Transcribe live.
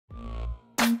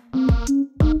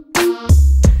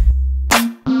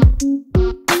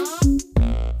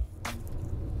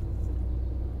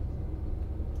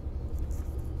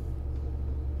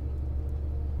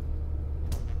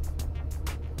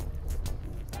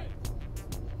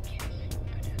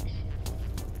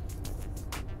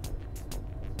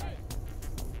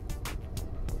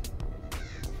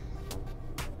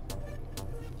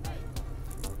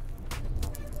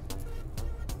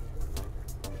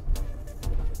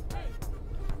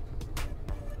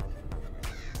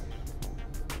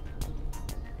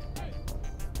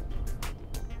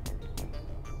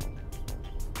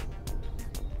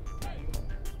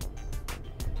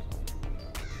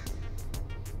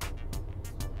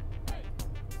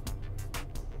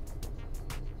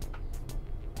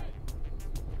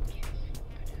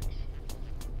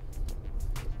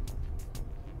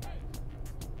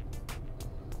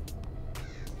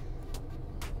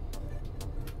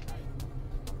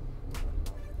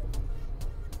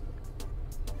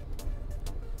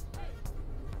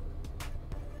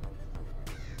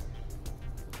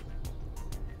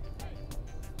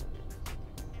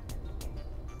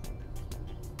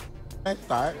I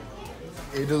thought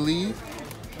Italy,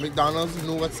 McDonald's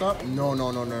knew what's up. No.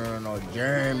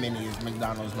 Germany's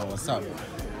McDonald's know what's up.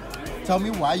 Tell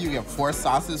me why you get 4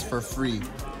 sauces for free.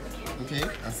 Okay?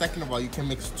 And second of all, you can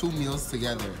mix 2 meals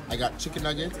together. I got chicken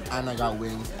nuggets and I got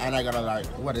wings and I got a large,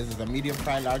 what is this, a medium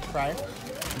fry, large fry?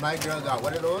 My girl got,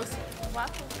 what are those?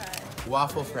 Waffle fries.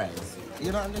 Waffle fries.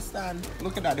 You don't understand.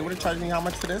 Look at that. They would have charged me how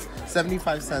much for this?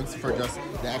 75 cents for just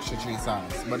the extra cheese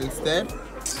sauce. But instead,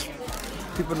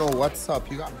 people know what's up.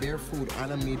 You got beer food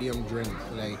and a medium drink.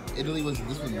 Like, Italy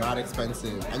this was not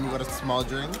expensive. And you got a small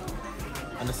drink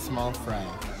and a small fry.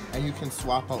 And you can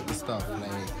swap out the stuff.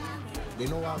 Like, they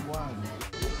know what I'm going.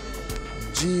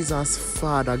 Jesus,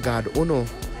 Father God. Oh no.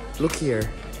 Look here.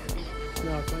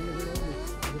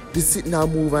 This sitting now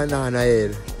moving on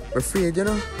ahead. We're afraid, you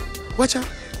know. Watch out.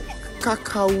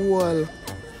 Cacao wall.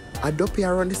 I don't pay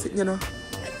around this, you know.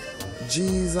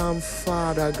 Jesus,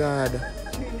 Father God.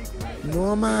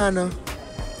 No, man.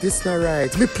 This not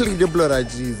right. Me plead the blood of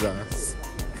Jesus.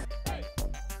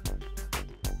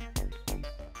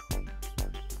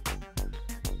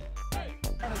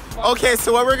 Okay,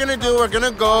 so what we're gonna do, we're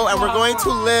gonna go and we're going to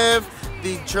live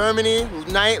the Germany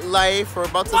nightlife. We're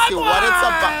about to see what it's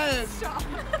about.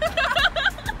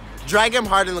 Drag him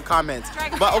hard in the comments.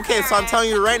 But okay, so I'm telling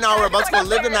you right now, we're about to go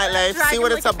live the nightlife, see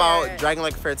what it's about. Dragging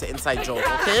like a ferret to inside joke,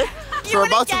 okay? So we're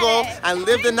about to go and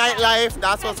live the nightlife.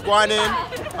 That's what's going in.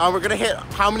 We're gonna hit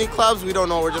how many clubs, we don't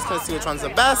know. We're just gonna see which one's the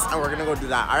best and we're gonna go do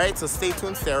that. All right, so stay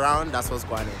tuned, stay around. That's what's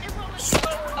going in.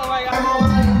 Oh my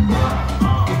God.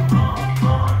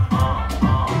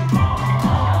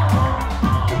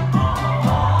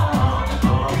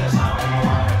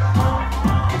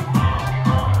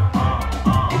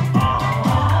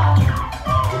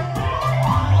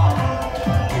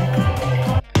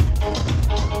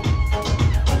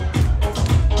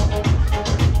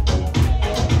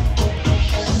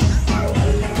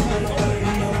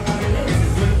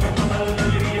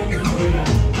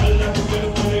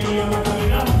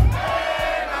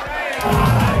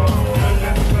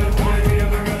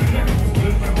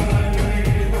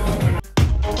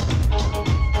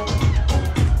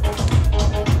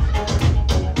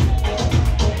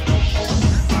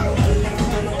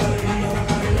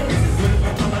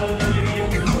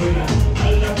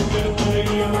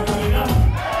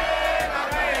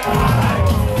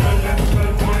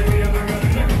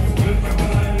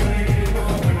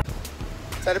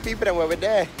 Tell the people that we're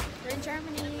there. We're in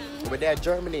Germany. We're there,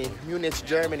 Germany, Munich,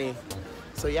 Germany.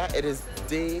 So yeah, it is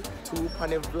day 2 on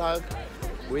the vlog.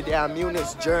 We're there, Munich,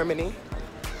 Germany,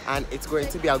 and it's going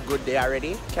to be a good day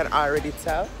already. Can already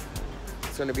tell.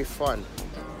 It's going to be fun.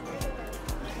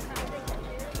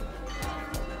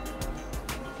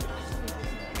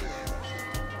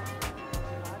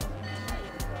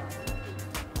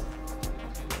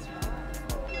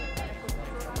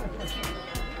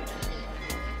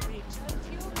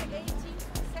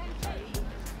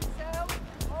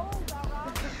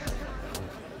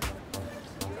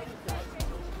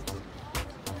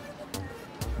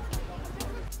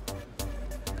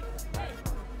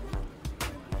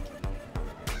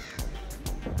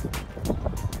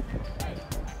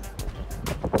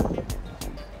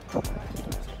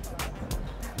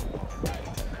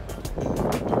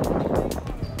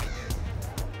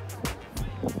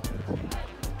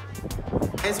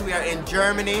 We are in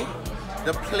Germany,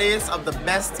 the place of the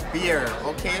best beer.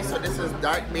 Okay, so this is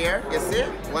dark beer. You see?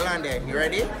 Well on there. You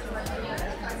ready?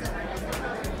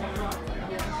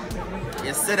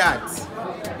 You see that?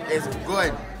 It's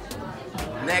good.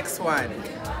 Next one.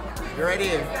 You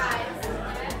ready?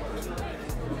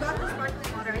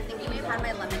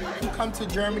 You come to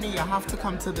Germany, you have to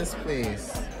come to this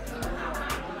place.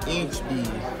 HB.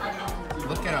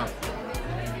 Look it up.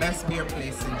 Best beer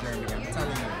place in Germany, I'm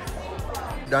telling you.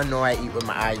 Don't know I eat with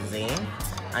my eyes, eh?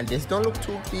 And this don't look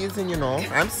too pleasing, you know.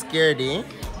 I'm scared, eh?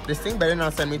 This thing better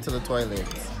not send me to the toilet.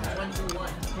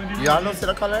 Y'all don't see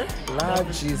the color? Lord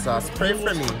Jesus, pray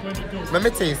for me. Let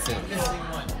me taste it.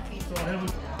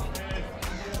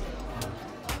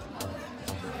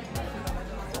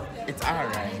 It's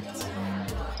alright.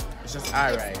 It's just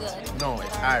alright. No,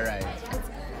 it's alright.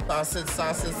 Sausage,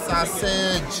 sausage,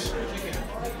 sausage.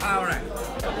 Alright.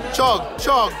 Chug,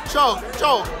 chug, chug,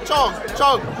 chug, chug,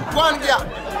 chug. One gap.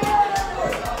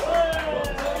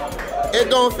 It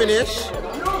don't finish.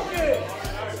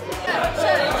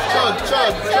 Chug,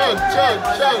 chug, chug, chug,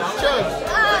 chug, chug.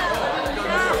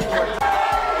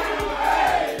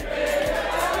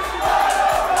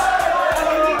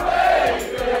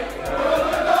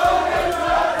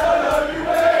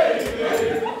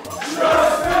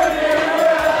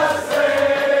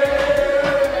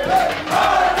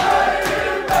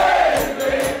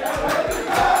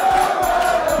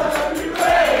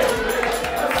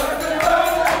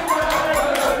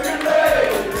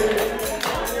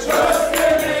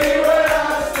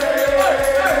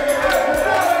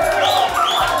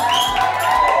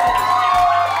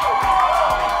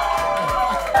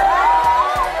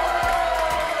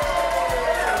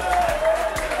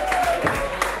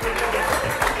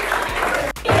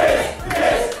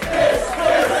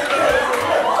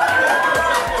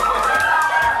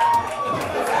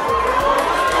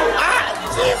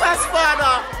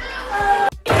 Father.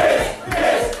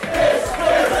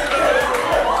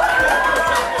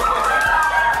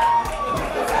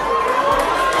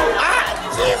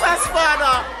 Jesus,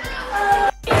 Father.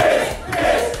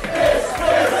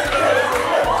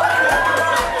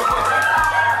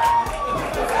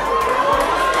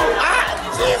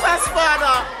 Jesus,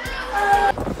 Father.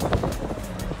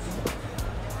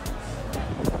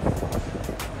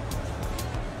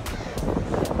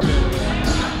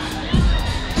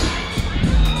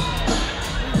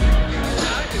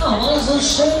 Also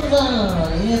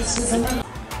Schilder, jetzt ist er.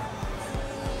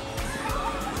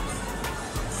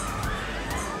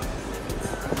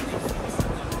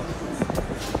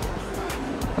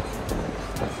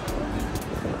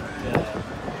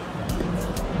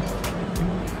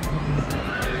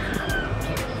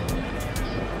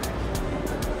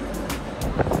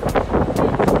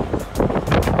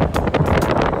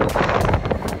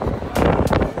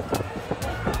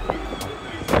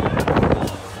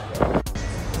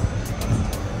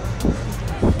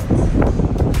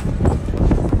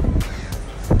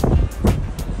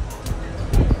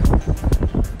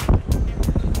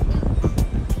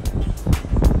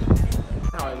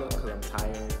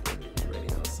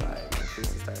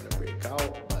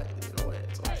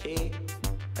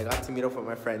 I got to meet up with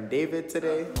my friend David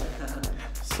today.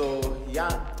 So yeah,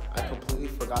 I completely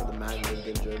forgot the man lived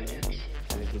in Germany.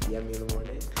 And he DM'd me in the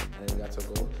morning and then we got to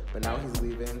go. But now he's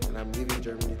leaving and I'm leaving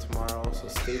Germany tomorrow. So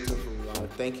stay tuned for the vlog.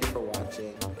 Thank you for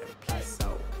watching and peace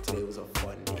out. Today was a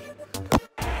fun day.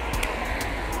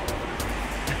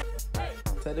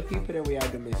 Tell the people that we are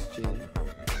the Miss Jin.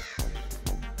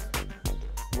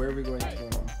 Where are we going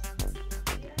tomorrow?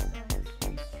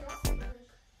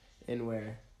 In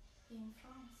where?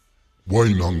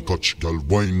 Wine and catch, girl,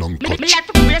 wine and catch. Me like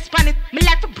to brace pan it, me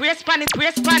like to brace pan it,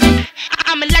 brace pan it.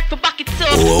 I'm like to back it too.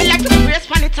 Me like to brace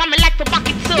pan it, I'm like to back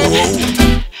it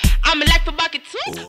too. I'm like to back it too.